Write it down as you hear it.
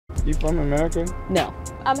You from America? No.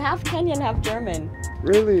 I'm half Kenyan, half German.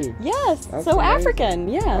 Really? Yes. That's so amazing. African,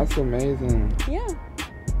 yeah. That's amazing. Yeah.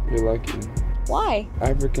 You're lucky. Why?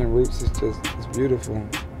 African roots is just, it's beautiful.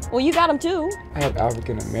 Well, you got them too. I have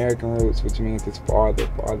African American roots, which means it's farther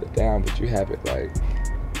down, but you have it like...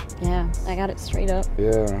 Yeah, I got it straight up.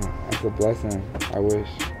 Yeah, that's a blessing. I wish.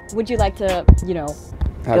 Would you like to, you know...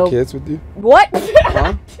 Have kids with you? What?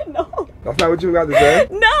 Huh? No. That's not what you were about to say?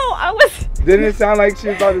 No, I was... Didn't it sound like she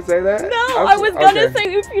was about to say that? No, I was gonna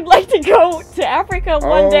say if you'd like to go to Africa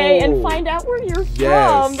one day and Oh. find out where you're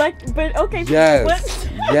Yes. from. Like, but okay. Yes. What?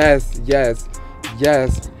 Yes.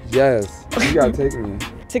 You gotta take me.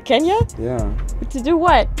 To Kenya? Yeah. To do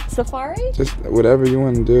what? Safari? Just whatever you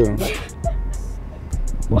want to do.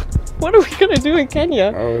 What are we gonna do in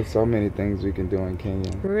Kenya? Oh, so many things we can do in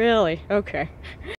Kenya. Really? Okay.